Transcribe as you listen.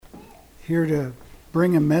here to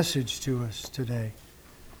bring a message to us today.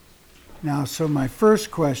 Now, so my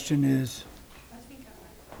first question is,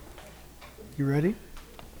 you ready?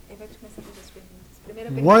 Ele vai te começar a fazer as perguntas. Primeira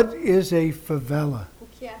pergunta. What is a favela? O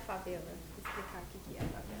que é a favela? Vou explicar o que é a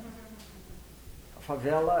favela. A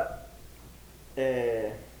favela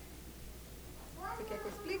é Você quer que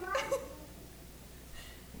eu explique?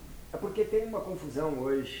 porque tem uma confusão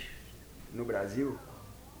hoje no Brasil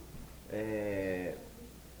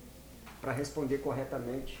para responder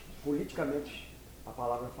corretamente, politicamente, a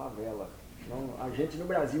palavra favela. Não, a gente no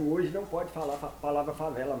Brasil hoje não pode falar a palavra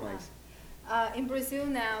favela mais. In Brazil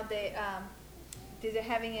now, they're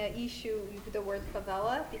having an issue with the word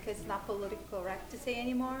favela because it's not politically correct to say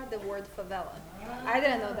anymore the word favela. I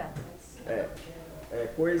didn't know that. É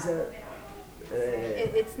coisa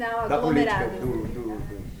It's now da política aglomerado.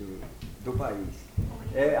 do país.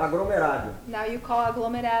 É aglomerado. Now you call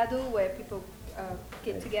aglomerado where people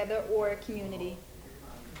get together or community.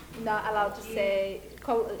 Not allowed to say,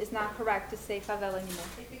 it's not correct to say favela anymore.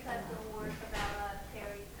 It's because the word favela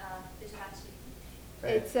carries pejorative.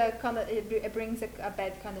 It's it brings a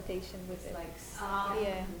bad connotation with it. Like slum.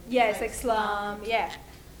 Yeah, it's like slum. Yeah,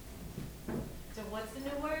 So what's the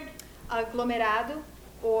new word? aglomerado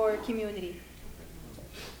or community.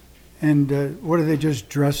 And what are they just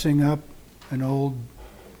dressing up an old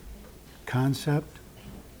concept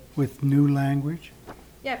with new language?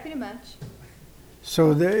 Yeah, pretty much.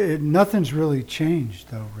 So nothing's really changed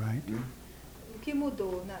though, right? O que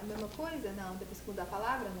mudou? Mesma coisa? Não, depois que mudar a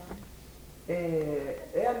palavra, não.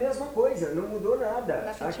 É a mesma coisa, não mudou nada.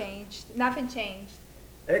 Nothing changed. Nothing changed.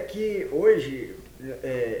 É que hoje,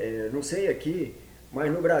 não sei aqui,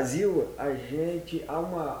 mas no Brasil a gente há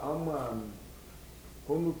uma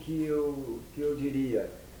como que eu diria,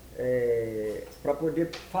 para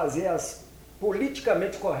poder fazer as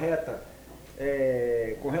politicamente corretas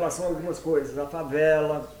com relação a algumas coisas, a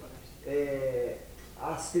favela,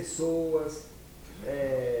 as pessoas,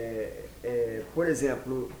 por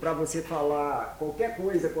exemplo, para você falar qualquer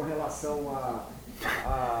coisa com relação a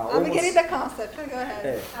I'm beginning the concept. Go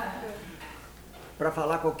ahead. Para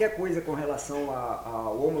falar qualquer coisa com relação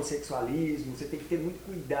ao homossexualismo, você tem que ter muito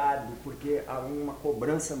cuidado, porque há uma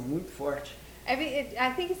cobrança muito forte. I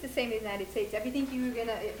think it's the same in the United States. Everything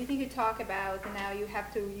you talk about, now you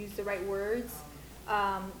have to use the right words.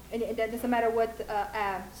 And it doesn't matter what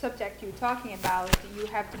subject you're talking about, you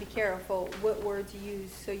have to be careful what words you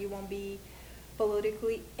use so you won't be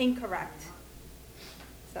politically incorrect.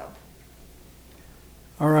 So.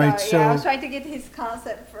 All right, So I was trying to get his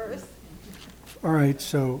concept first. All right,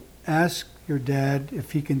 so ask your dad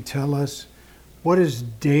if he can tell us what is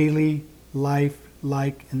daily life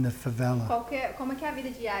like in the favela. Como é que é a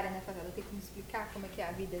vida diária na favela? Tem como explicar como é que é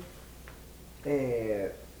a vida?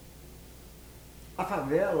 A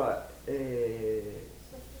favela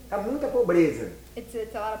há muita pobreza. It's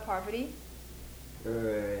a lot of poverty.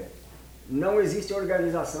 Não existe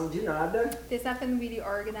organização de nada. There's nothing really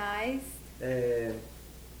organized.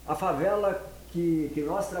 A favela que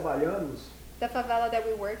nós trabalhamos The favela that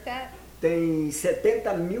we worked at, tem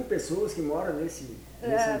 70 mil pessoas que moram nesse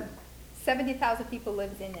 70,000 people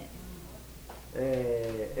lives in it.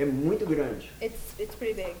 É muito grande. It's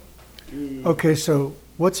pretty big. Okay, so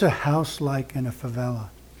what's a house like in a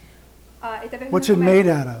favela? Ele tá perguntando What's it made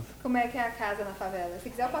out of? como é que é a casa na favela. Se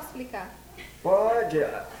quiser eu posso explicar. Pode.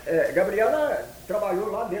 Gabriela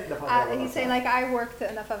trabalhou lá dentro da favela. He's saying like I worked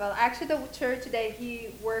in a favela. Actually, the church that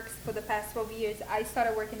he works for the past 12 years, I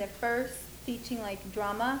started working there first, teaching like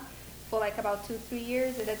drama for like about 2-3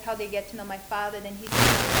 years, and that's how they get to know my father. Then he.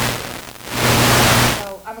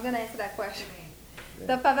 So I'm gonna answer that question.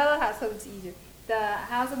 The favela house, so it's easier. The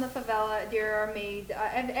house in the favela, they are made.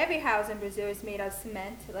 Every house in Brazil is made of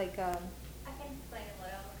cement, like. I can explain a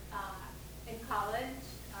little. In college,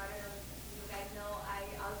 I don't know if you guys know, I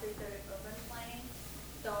also studied urban planning.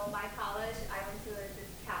 So my college, I went to this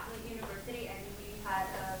Catholic university, and we had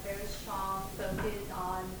a very strong focus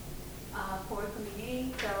on poor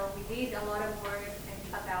community. So we did a lot of work in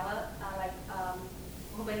favela, like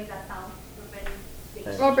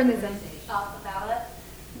urbanization of favela.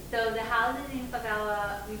 So the houses in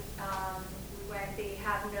favela, we went, they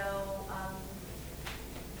have no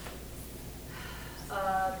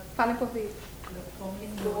Fala em português.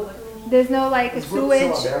 There's no like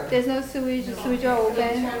sewage. There's no sewage. Sewage are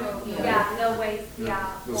open. yeah, no waste, yeah.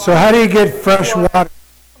 So how do you get fresh water?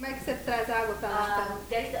 Como é que você traz água pra lá?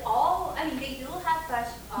 There's all, I mean, they do have fresh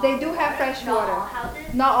They do have fresh not water. all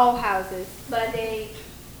houses, Not all houses. but they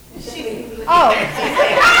Oh.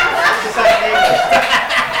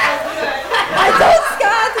 I told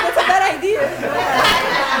Scott that's a bad idea.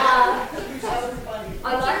 a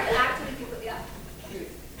lot of actually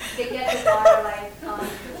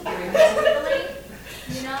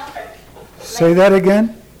Say that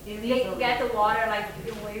again? They get the water like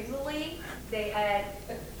illegally. They had.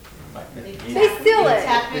 They steal it.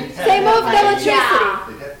 Same with the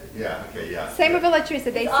electricity. Yeah, okay, yeah. Same with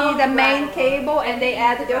electricity. They It's see all the main gradual. cable and they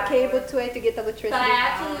add their Gradual. cable to it to get the electricity. But I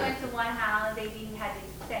actually went to one house. They didn't have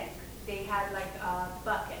a sink. They had like a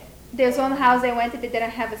bucket. There's one house I went to, they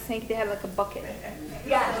didn't have a sink, they had like a bucket.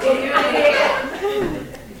 Yeah.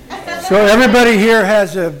 So everybody here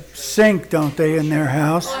has a sink, don't they, in their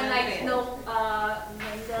house? Or like no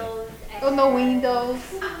windows. And Oh, no windows.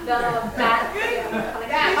 The bathroom.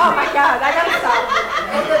 Oh my God, I gotta stop.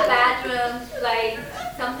 And the bathroom, like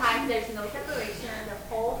sometimes there's no separation. The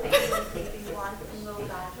whole family is sleeping in one single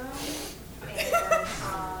bathroom.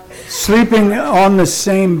 And Sleeping on the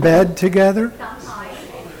same bed together? sometimes,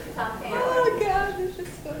 some families. Oh God, this is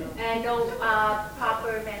funny. And no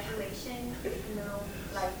proper ventilation,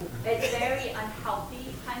 like, it's very unhealthy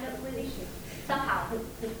kind of living. Somehow,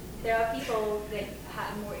 there are people that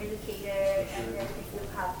have more educated and then they still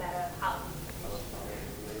have better house.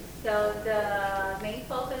 So the main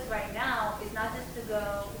focus right now is not just to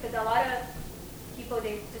go, because a lot of people,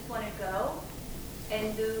 they just want to go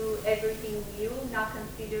and do everything new, not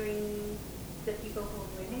considering the people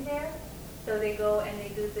who live in there. So they go and they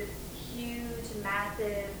do this huge,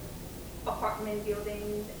 massive apartment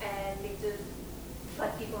buildings and they just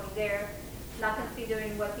put people in there, not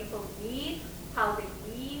considering what people need, how they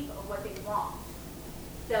live, or what they want.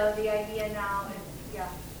 So the idea now is, yeah,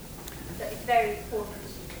 so it's very important.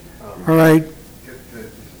 All right,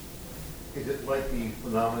 Is it like the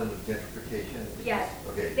phenomenon of gentrification? Yes,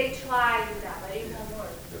 Okay, they try to do that, but it won't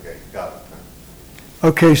work. okay, got it.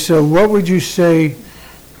 okay, so what would you say,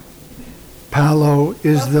 Paolo,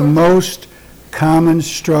 is the most common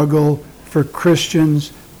struggle for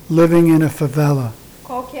Christians living in a favela?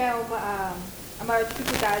 Qual que é a maior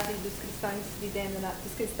dificuldade dos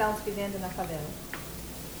cristãos vivendo na favela?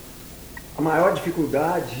 A maior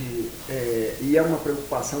dificuldade, e é uma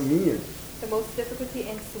preocupação minha, The most difficulty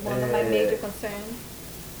and it's one of my major concerns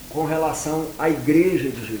com relação à Igreja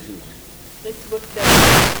de Jesus, is with the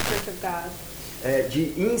Church of God.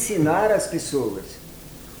 de ensinar as pessoas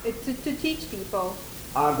It's to teach people,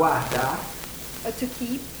 a guardar to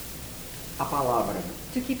keep a palavra.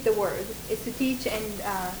 the word. It's to teach and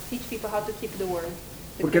teach people how to keep the word.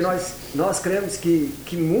 Porque nós cremos que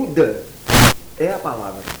muda é a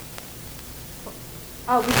palavra.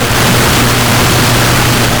 Oh,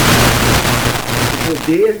 O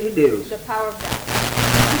poder de Deus the power of God.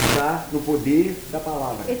 está no poder da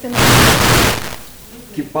palavra. It's an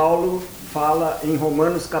Que Paulo fala em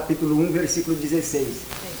Romanos capítulo 1, versículo 16.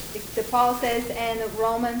 the Paul says in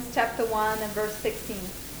Romans chapter 1 and verse 16.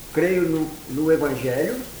 Creio no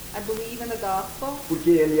Evangelho, I believe in the gospel porque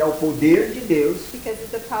ele é o poder de Deus because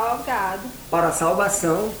it's the power of God para a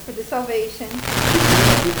salvação for the salvation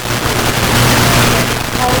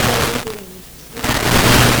all those who believe.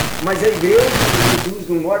 Mas a igreja de Jesus,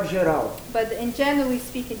 no modo geral, But in generally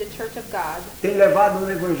speaking, the Church of God tem levado um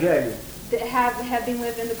evangelho that have been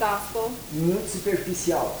living the gospel muito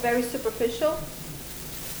superficial. very superficial.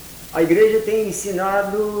 A igreja tem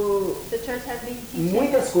ensinado The church has been teaching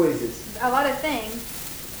muitas coisas. a lot of things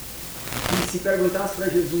E se perguntasse para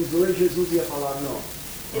Jesus hoje, Jesus ia falar, não.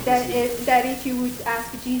 that if you would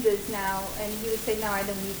ask Jesus now and he would say, no, I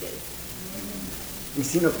don't need this.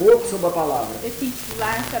 Ensina pouco sobre a palavra, It teaches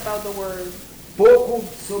less about the word, pouco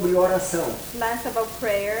sobre oração less about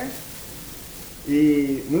prayer,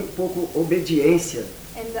 e muito pouco obediência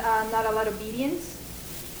and not a lot of obedience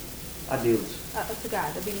a Deus. to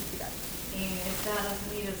God, obedience to God. Em Estados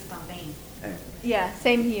Unidos também. Yeah,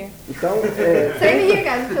 same here. Então, Same here,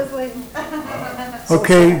 guys. Translating.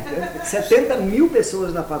 Okay, 70 mil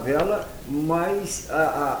pessoas na favela, mas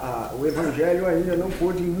o evangelho ainda não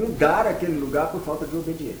pôde mudar aquele lugar por falta de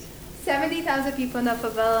obediência. 70,000 people in the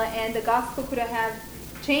favela, and the gospel could have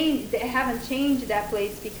changed. They haven't changed that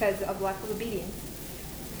place because of lack of obedience.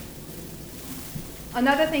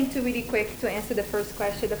 Another thing, to really quick to answer the first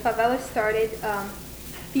question, the favela started.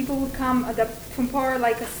 People would come from poor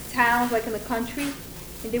towns, like in the country,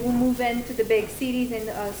 and they would move into the big cities and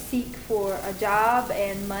seek for a job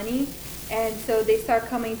and money. And so they start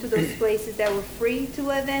coming to those places that were free to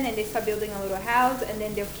live in, and they start building a little house, and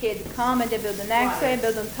then their kids come and they build the next one,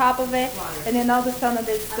 build on top of it, and then all of a sudden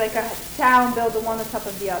it's like a town built one on top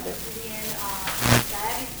of the other.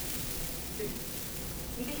 That is,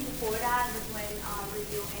 even before that was when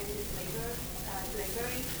Brazil ended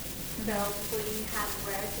slavery. So people didn't have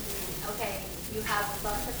where to live. Okay, you have a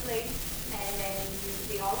bunch of place, and then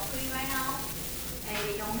they all free right now, and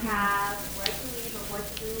they don't have where to live or what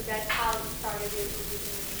to That's how it started with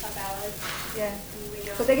the favelas. Yeah. We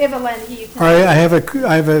So don't- they gave a land here. All right, I have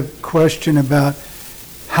a question about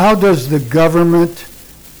how does the government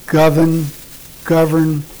govern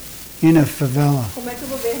in a favela? Como é que o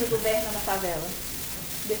governo governa na favela?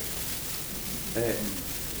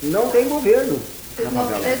 Não tem governo na There's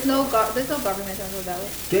no, favela. there's no government in the favela.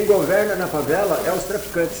 Quem governa na favela é os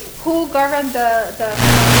traficantes. Who governed the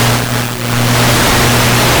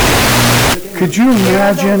Could you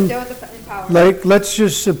imagine, They were the in power. like, let's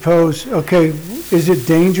just suppose, okay, is it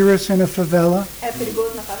dangerous in a favela? É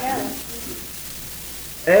perigoso na favela?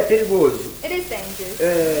 É perigoso, It is dangerous.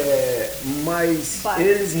 mas But-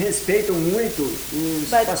 eles respeitam muito os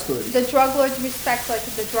But pastores. the drug lords respect, like,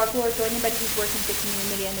 the drug lords or anybody who's working in the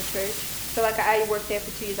community and the church. So, like, I worked there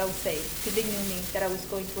for 2 years, I was safe, because they knew me, that I was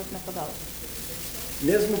going to work in the favela.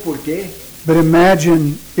 Mesmo porque But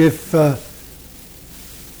imagine if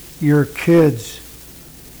your kids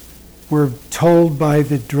were told by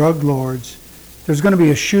the drug lords, there's going to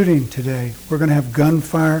be a shooting today, we're going to have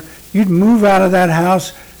gunfire. You'd move out of that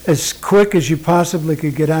house as quick as you possibly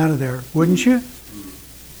could get out of there, wouldn't you?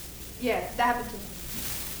 Yeah, that happened to me.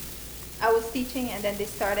 I was teaching, and then they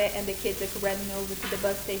started, and the kids, like, running over to the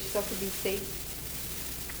bus station so I could be safe.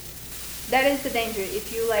 That is the danger,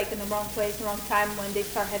 if you, like, in the wrong place, wrong time, when they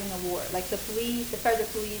start having a war. Like, the police, the federal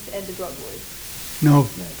police, and the drug lords. No,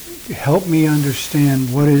 help me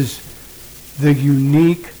understand what is the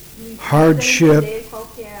unique hardship Entender qual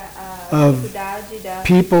que é a of dificuldade da...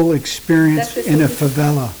 people experience in a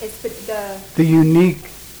favela, the unique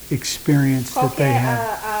experience Qual that que they é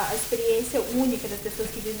have. a experiência única das pessoas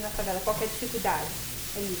que vivem na favela? Qual que é a dificuldade?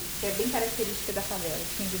 É isso, que é bem característica da favela,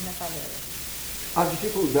 de quem vive na favela. a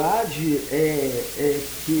dificuldade é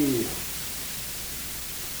que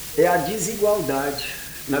é a desigualdade,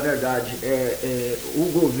 na verdade.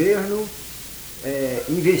 O governo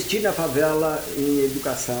investir na favela em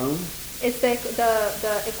educação, It's the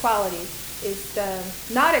equality, it's the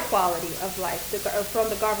not equality of life from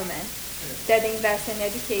the government that they invest in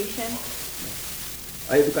education.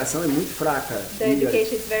 a educação é muito fraca. The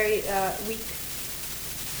education is very weak.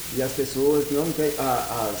 E as pessoas não têm,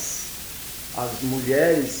 as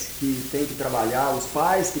mulheres que têm que trabalhar, os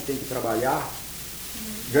pais que têm que trabalhar,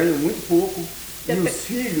 ganham muito pouco, e os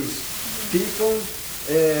filhos ficam,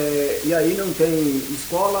 e aí não tem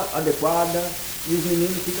escola adequada, e os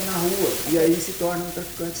meninos ficam na rua, e aí se tornam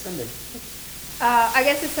traficantes também. I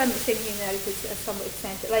guess it's the same in the United States to some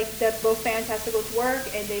extent. Like that, both parents have to go to work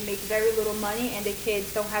and they make very little money, and the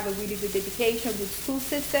kids don't have a really good education, good school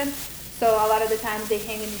system. So a lot of the times they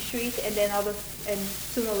hang in the street, and then and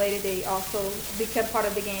sooner or later they also become part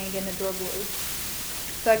of the gang and the drug lords.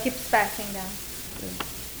 So it keeps passing down.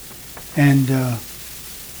 And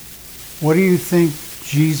what do you think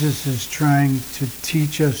Jesus is trying to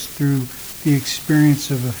teach us through the experience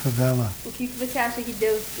of a favela? O que você acha que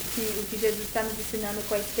o que Jesus está nos ensinando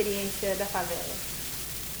com a experiência da favela?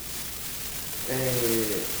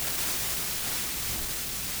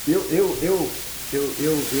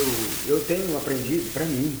 Eu tenho aprendido para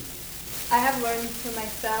mim I have learned for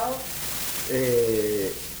myself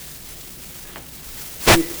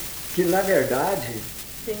que na verdade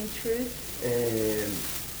that in truth,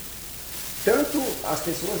 tanto as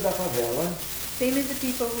pessoas da favela same as the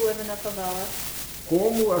people who live in the favela,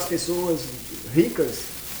 como as pessoas ricas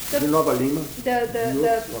de Nova Lima,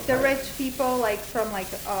 the rich people like from like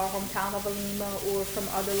our hometown of Lima or from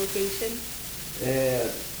other locations,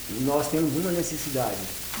 nós temos uma necessidade,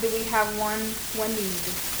 do we have one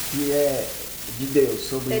need? que é de Deus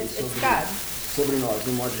sobre God. sobre nós, de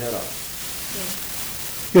um modo geral.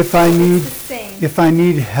 Yeah. If I need It's the same. if I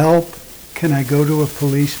need help, can I go to a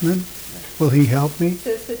policeman? Will he help me?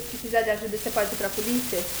 Se você precisar de ajuda, você pode ir pra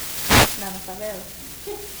polícia? Lá na favela?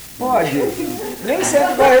 Pode, nem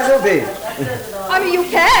sempre vai resolver, I mean, you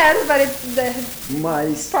can, but it's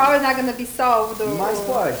mas probably not going to be solved. mas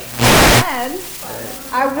pode. And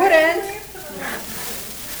I wouldn't.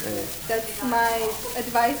 That's my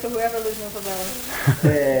advice to whoever lives in the favela.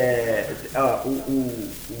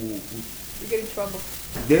 You get in trouble.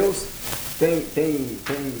 Deus tem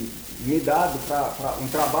me dado um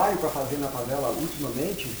trabalho para fazer na favela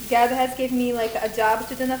ultimamente, God has given me like a job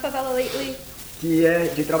to do in the favela lately. que é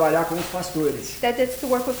de trabalhar com os pastores. That is to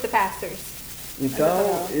work with the pastors.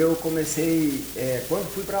 Então eu comecei,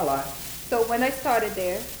 quando fui para lá, So when I started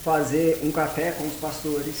there, fazer um café com os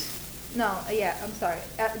pastores I'm sorry.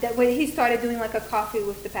 When he started doing like a coffee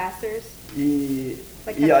with the pastors, e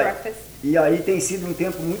like e at aí, breakfast. e aí tem sido um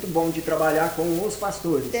tempo muito bom de trabalhar com os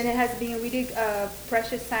pastores, Then it has been a really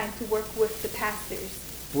precious time to work with the pastors.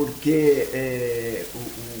 porque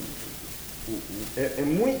é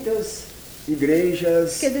muitas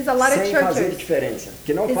igrejas Because there's a lot of sem fazer churches. diferença,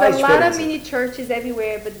 que não There's faz a lot of diferença. mini churches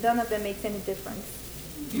everywhere, but none of them makes any difference.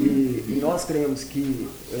 E nós cremos que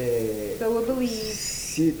So we believe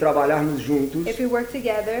se trabalharmos juntos if we work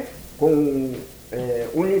together com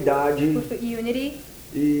unidade with unity,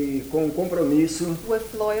 e com compromisso, with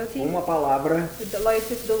loyalty, com uma palavra, with the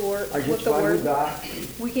loyalty to the word, a with gente the vai word, mudar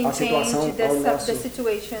we can a situação change ao the nosso,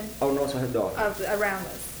 situation ao nosso redor. around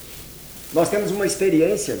us. Nós temos uma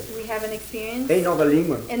experiência We have an experience em Nova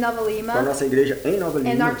Lima, in Nova com a Lima, nossa igreja em Nova in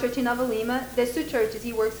our Lima, church in Nova Lima. There's two churches.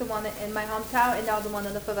 He works in one in my hometown and the other one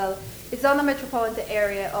in the favela. It's on the metropolitan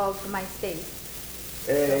area of my state.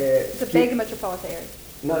 It's a big que metropolitan area.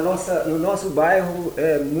 no nosso bairro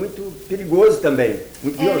é muito perigoso também,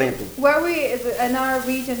 muito violento. And where we, in our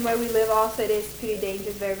region where we live also, it is pretty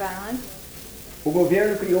dangerous, very violent. O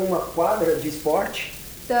governo criou uma quadra de esporte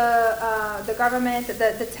The government,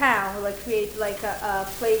 the town, like create like a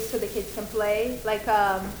place so the kids can play, like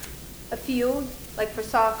a field, like for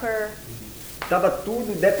soccer. estava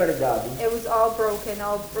tudo depredado. It was all broken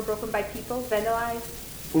by people, vandalized.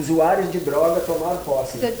 Usuários de droga tomaram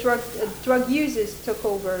posse. The drug users took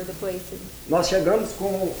over the places. Nós chegamos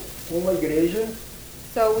com uma igreja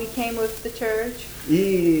So we came with the church,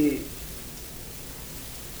 e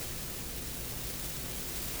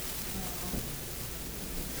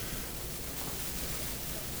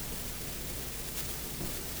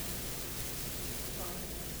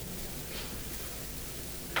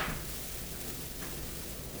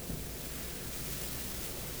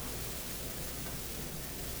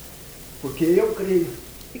porque eu creio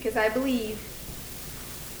because I believe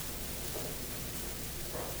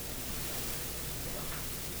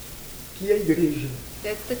que a igreja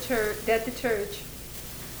that the church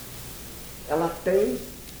ela tem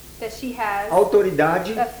that she has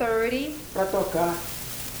autoridade authority para tocar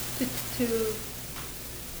to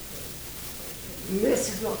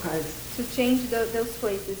nesses locais. change those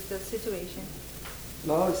places, the situation.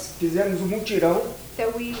 Nós fizemos um mutirão,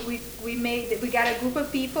 So we got a group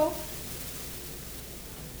of people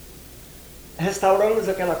restauramos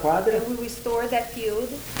aquela quadra, and we restored that field,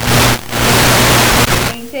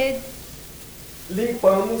 painted,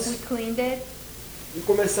 limpamos we cleaned it, e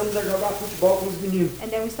começamos a jogar futebol com os meninos. and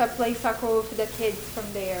then we started playing soccer with the kids from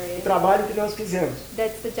the O area. trabalho que nós fizemos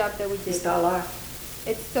That's the job that we did. está lá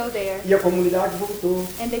It's still there. e a comunidade voltou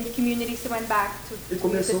And then the communities went back to e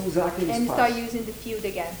começou a usar aquele and start espaço. using the field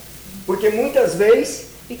again. Porque muitas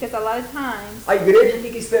vezes Because a lot of times a igreja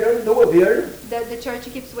fica esperando do governo, the church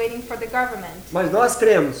keeps waiting for the government. mas nós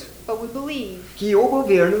cremos But we believe que o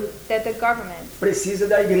governo that the government precisa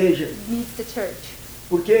da igreja. needs the church.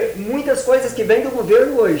 Porque muitas coisas que vêm do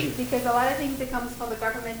governo hoje, Because a lot of things that comes from the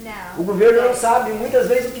government now, o governo não sabe muitas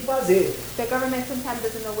vezes o que fazer. the government sometimes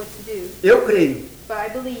doesn't know what to do. Eu creio But I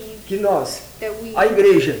believe que nós, that we, a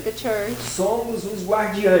igreja, the church, somos os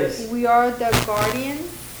guardiães we are the guardians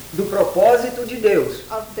do propósito de Deus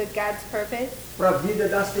of the God's purpose, para a vida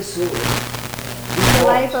das pessoas. the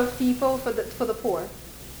life of people for the poor.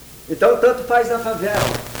 Então, tanto faz na favela,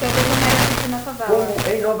 So it doesn't matter if it's in a favela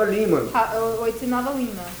como em Nova Lima, or it's in Nova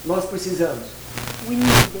Lima. nós precisamos We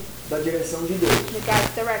need da direção de Deus. the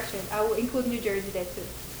God's direction. I will include New Jersey there too.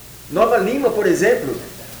 Nova Lima, por exemplo,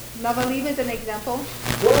 Nova Lima is an example.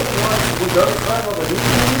 quando nós mudamos para Nova Lima,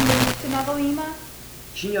 When we moved to Nova Lima,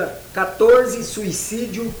 tinha 14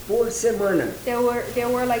 suicídios por semana. there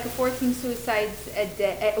were like 14 suicides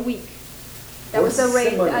a week. That Por was the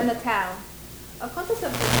rate semana. in the town. Quantas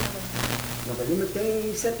pessoas tem em Nova Lima? Nova Lima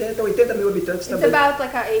tem 70, 80 mil habitantes It's também. about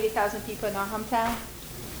like 80,000 people in our hometown.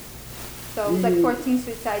 So it's like 14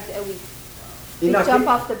 suicides a week. E They jump naquele,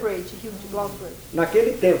 off the bridge, a huge long bridge.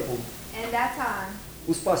 naquele tempo, And that time,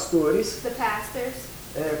 os pastores the pastors,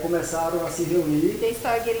 começaram a se reunir, they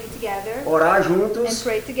started getting together orar and juntos,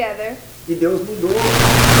 pray together. e Deus mudou.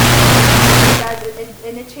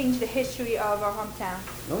 And it changed the history of our hometown.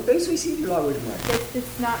 Não tem suicídio lá hoje mais.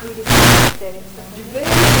 It's not really there anymore. De vez em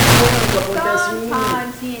quando acontece um,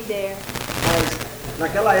 Sometimes here and there. mas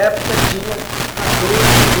naquela época tinha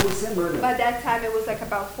 14 por semana. By that time, it was like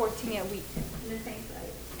about 14 a week. In the same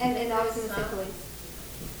place. And I was in the same place.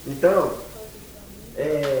 Então,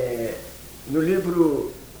 no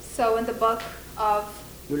livro So in the book of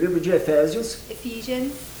de Efésios,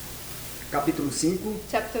 Ephesians, capítulo 5,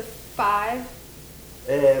 chapter 5,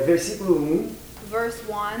 versículo 1, verse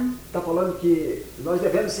 1, está falando que nós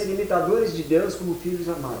devemos ser imitadores de Deus como filhos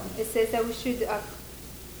amados. it says that we should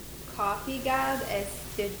copy God as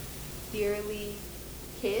the dearly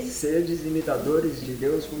kids. Sedes imitadores de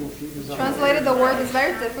Deus como filhos amados. Translated, the word is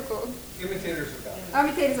very difficult. Imitators of God.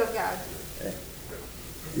 Imitators of God.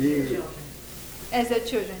 E As their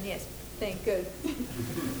children, yes. Thank good.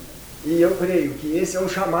 E eu creio que esse é um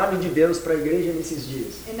chamado de Deus para a igreja nesses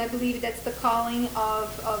dias. And I believe that's the calling of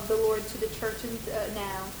the Lord to the churches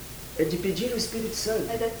now. É de pedir o Espírito Santo.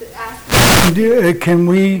 That's asking Can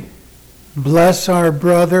we bless our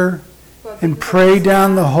brother and pray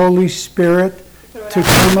down the Holy Spirit to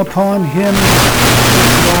come upon him and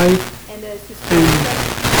his wife and to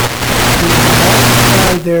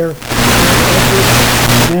and there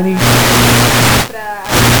many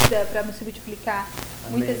para se multiplicar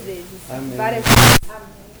muitas vezes, Amém. várias vezes.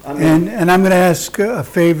 Amém. and I'm going to ask a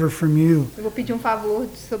favor from you. Eu vou pedir um favor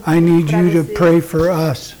sobre I need pra you to você. pray for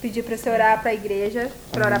us. Pedir para você orar para a igreja,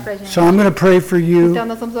 para orar para a gente. So I'm going to pray for you, Então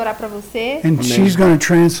nós vamos orar para você. and she's going to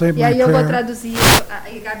translate E my aí eu vou prayer. traduzir, a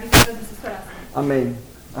Gabi vai traduzir essa oração. Amém.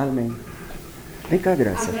 Amém. Vem cá,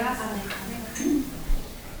 Graça.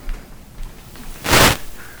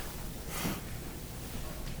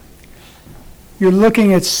 You're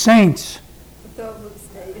looking at saints. Então,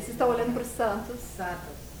 vocês estão olhando para os santos.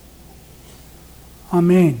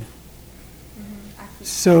 Amen. Aqui.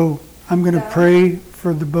 So I'm going to pray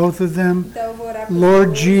for the both of them. Então eu vou orar para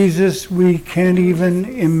Lord os dois. Jesus, we can't even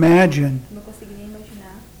imagine Não consegui nem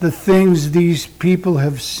imaginar the things these people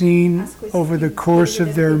have seen as coisas over que the course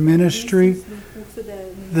of their ministry, no curso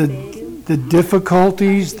do ministério, the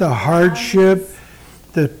difficulties, the hardship,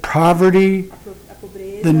 the poverty, a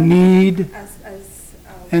pobreza, the need, as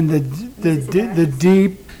and the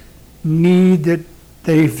deep need that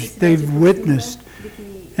they've witnessed,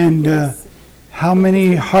 and how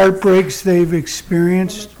many heartbreaks they've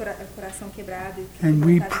experienced. And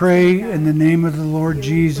we pray in the name of the Lord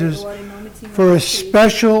Jesus for a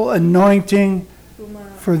special anointing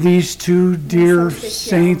for these two dear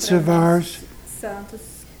saints of ours.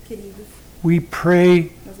 santos queridos. We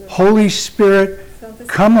pray, Holy Spirit,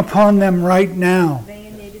 come upon them right now.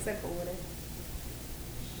 Venha neles agora.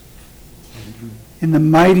 In the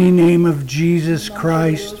mighty name of Jesus Em nome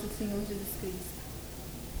Christ, poderoso do Senhor Jesus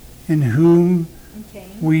Cristo, in whom em quem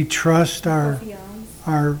we trust our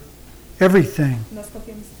confiamos, everything. nós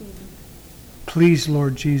confiamos tudo. Please,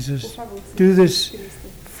 Lord Por Jesus, favor, Senhor do Jesus this Cristo,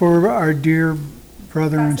 for our dear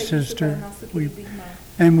brother and faça isso para sister. nosso We, querido irmão.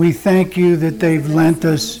 and we thank you that Nós they've lent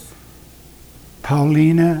us agradecemos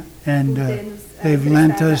Paulina and por ter nos, they've emprestado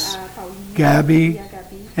lent us a Paulinha Gabi, e a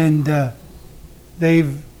Gabi. and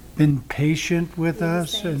they've been patient with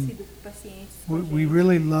Eles us, têm and sido pacientes com a we gente.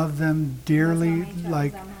 really love them Nós dearly, realmente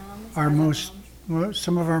like os amamos, our nós most, amamos.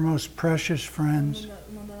 some of our most precious friends.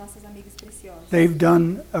 Uma das nossas amigas preciosas. They've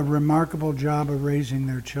done a remarkable job of raising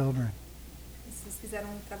their children. Vocês fizeram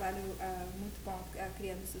trabalho muito bom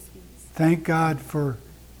criando seus filhos. Thank God for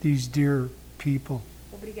these dear people.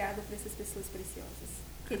 Obrigado por essas pessoas preciosas,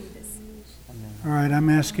 queridas. All right, I'm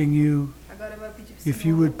asking you Agora eu vou pedir para o if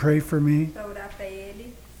you would pray for me. para orar para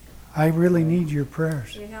ele. I really need your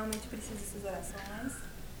prayers. Eu realmente preciso dessas orações.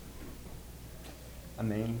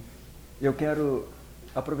 Amém. Eu quero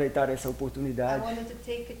aproveitar essa I oportunidade wanted to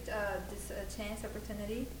take this chance,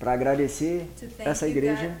 opportunity, para agradecer to thank essa you,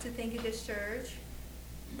 igreja, God, to thank you, this church,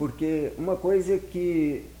 porque uma coisa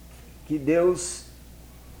que Deus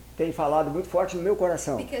tem falado muito forte no meu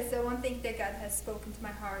coração, because the one thing that God has spoken to my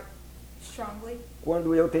heart strongly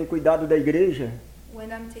quando eu tenho cuidado da igreja, when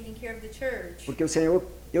I'm taking care of the church, porque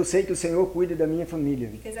eu sei que o Senhor cuida da minha família.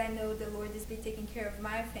 because I know the Lord is be taking care of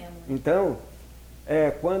my family. Então,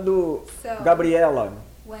 quando So, Gabriela,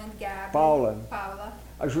 when Gabby, Paula, Paula,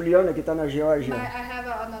 a Juliana que está na Geórgia, I have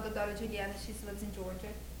another daughter, Juliana. She lives in Georgia.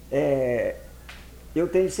 eu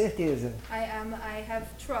tenho certeza I have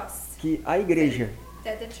trust que a igreja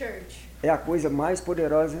that the church é a coisa mais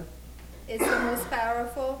poderosa is the most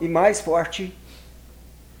powerful, e mais forte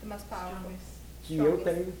the most powerful, que eu strongest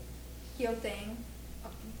tenho. que eu tenho,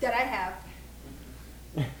 that I have,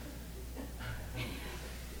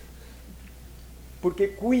 Porque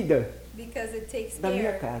cuida because it takes da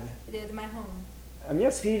minha care. casa. It is my home. As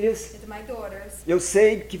minhas filhas, It's my daughters. eu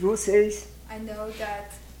sei que vocês I know that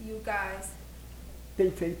you guys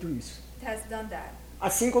têm feito isso. has done that.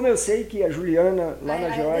 Assim como eu sei que a Juliana, lá na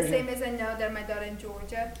The Geórgia, same as I know that my daughter in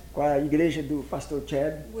Georgia, com a igreja do pastor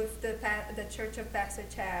Chad, with the church of Pastor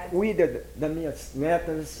Chad, cuida das minhas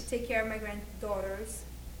netas. take care of my granddaughters.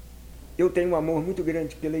 Eu tenho um amor muito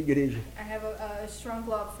grande pela igreja. I have a strong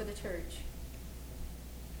love for the church.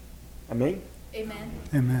 Amém? Amen.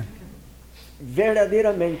 Amen.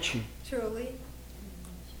 Verdadeiramente, Truly,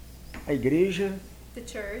 a igreja the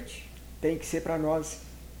church, tem que ser para nós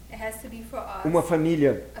it has to be for us, uma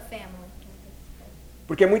família. a family.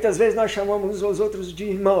 Porque muitas vezes nós chamamos uns aos outros de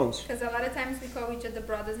irmãos. Because a lot of times we call each other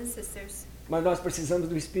brothers and sisters. Mas nós precisamos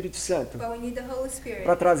do Espírito Santo But we need the Holy Spirit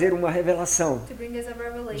para trazer uma revelação to bring us a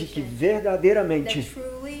de que revelation that verdadeiramente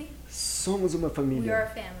truly somos uma we are a família.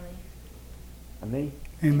 family. Amém?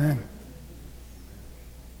 Amen.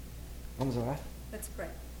 Vamos orar? Let's pray.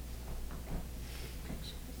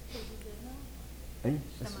 Hein?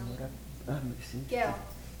 Posso orar? Ah, mas sim. Gail.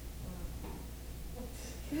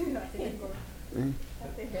 Hein?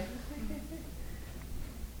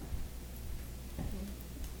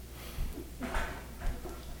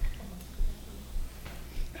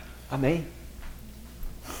 Amém?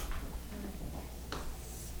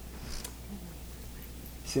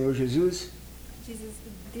 Senhor Jesus, Jesus,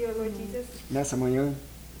 dear Lord Jesus, nessa manhã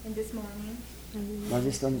in this morning nós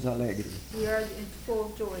estamos alegres, we are full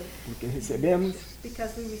of joy porque recebemos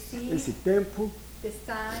because we receive esse tempo this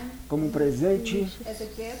time como um presente as a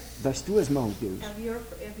gift das tuas mãos, Deus. of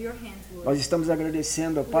your hands, Lord. Nós estamos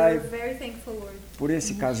agradecendo, ó We Pai, are very thankful, Lord, por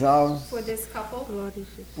esse casal, for this couple,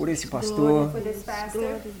 por esse pastor, for this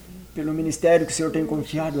pastor, pelo ministério que o Senhor tem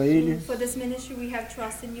confiado a ele. for this ministry we have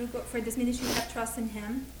trust in you, for this ministry we have trust in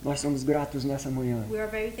him. Nós somos gratos nessa manhã. We are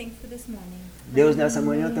very thankful this morning. Deus, nessa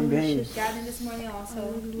manhã também, God, in this morning also,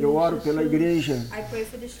 eu oro pela igreja I pray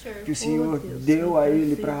for this que o church Senhor deu a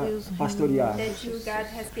ele para pastorear. that you, God,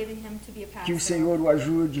 has given him to be a pastor. Que o Senhor o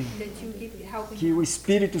ajude, That you give help que o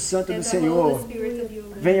Espírito Santo that do the Holy Senhor Spirit of you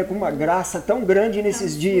venha com uma graça tão grande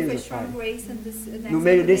nesses dias, ó Pai, no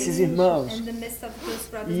meio desses irmãos,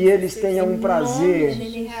 e eles tenham um prazer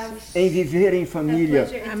em viver em família,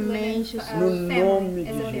 Amém. no nome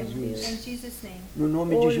de Jesus. No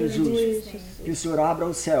nome de Jesus, que o Senhor abra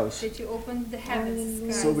os céus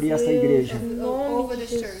sobre esta igreja,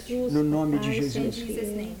 no nome de Jesus.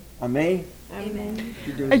 Amém?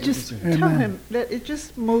 Que Deus I just abençoe. tell Amen. him that it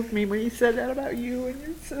just moved me when he said that about you and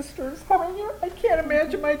your sisters. I can't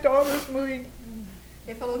imagine my daughters moving.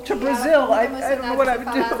 Ele falou To ela Brazil, ficou muito I don't know what I would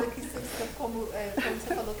emocionada do. que como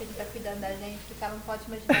você falou que a gente está cuidando da gente, que ela não pode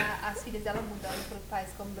imaginar as filhas dela mudando para país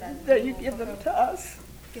como o Brasil. That you give them to us.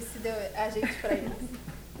 Que se deu a gente para eles.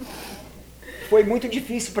 Foi muito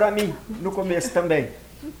difícil para mim no começo também,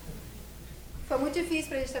 Foi muito difícil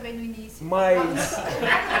pra gente também no início. mas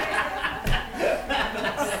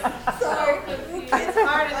Sorry. It's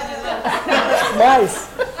harder than it looks. mas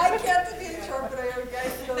I can't be interpreter,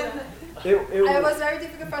 guys. So, eu it was very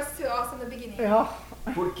difficult for us to also in the beginning.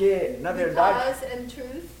 porque na verdade Because in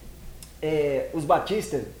truth, os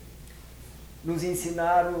batistas nos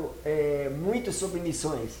ensinaram muito sobre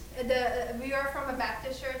missões. we are from a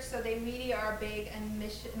Baptist church, so they really are big in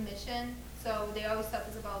mission. So they always taught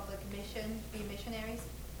us about like mission, be missionaries.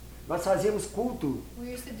 Nós fazíamos culto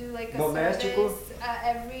We used to do like a Doméstico. service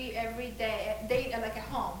every day, like at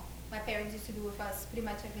home. My parents used to do with us pretty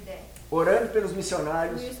much every day. orando pelos We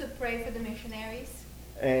missionários, used to pray for the missionaries.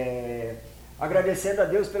 agradecendo a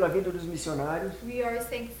Deus pela vida dos missionários, We are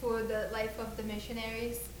thankful for the life of the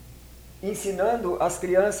missionaries. ensinando as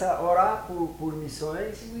crianças a orar por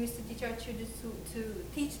missões. We used to teach our children to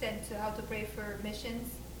teach them to how to pray for missions.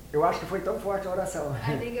 Eu acho que foi tão forte a oração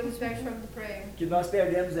I think it was very strong the prayer que nós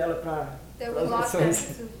perdemos ela para that we as lost them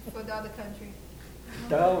missões. for the other country.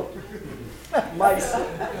 Então,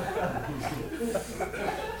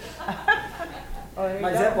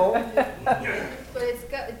 mas é bom, But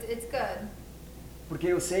it's good. porque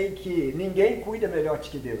eu sei que ninguém cuida melhor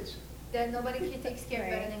que Deus. That nobody takes care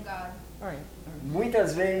better than God.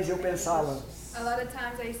 Muitas vezes eu pensava A lot of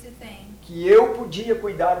times I used to think que eu podia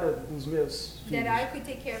cuidar dos meus that filhos. I could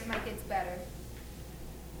take care of my kids better.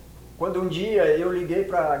 Quando um dia eu liguei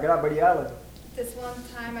para a Gabriela This one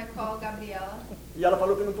time I called Gabriela. e ela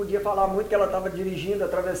falou que não podia falar muito, que ela estava dirigindo,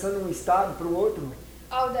 atravessando um estado para o outro.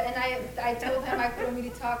 And I told him I couldn't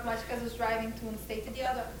really talk much because I was driving to one state to the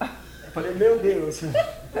other. Eu falei, meu Deus, Oh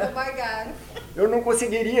my God. eu não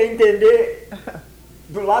conseguiria entender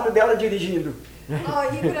do lado dela dirigindo. Oh,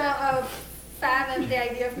 he couldn't fathom the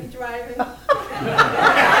idea of me driving.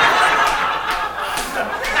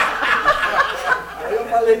 Aí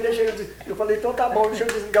eu falei, então tá bom, deixa eu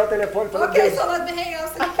desligar o telefone. Falei, Okay, Deus, so let me hang out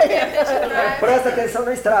so you can pay attention to drive. presta atenção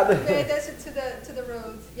na estrada. Pay attention to the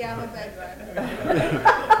road. Yeah, I'm a bad driver.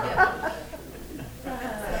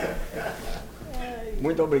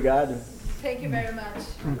 Muito obrigado. Thank you very much.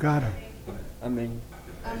 Oh, God. Amém.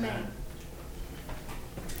 Amen.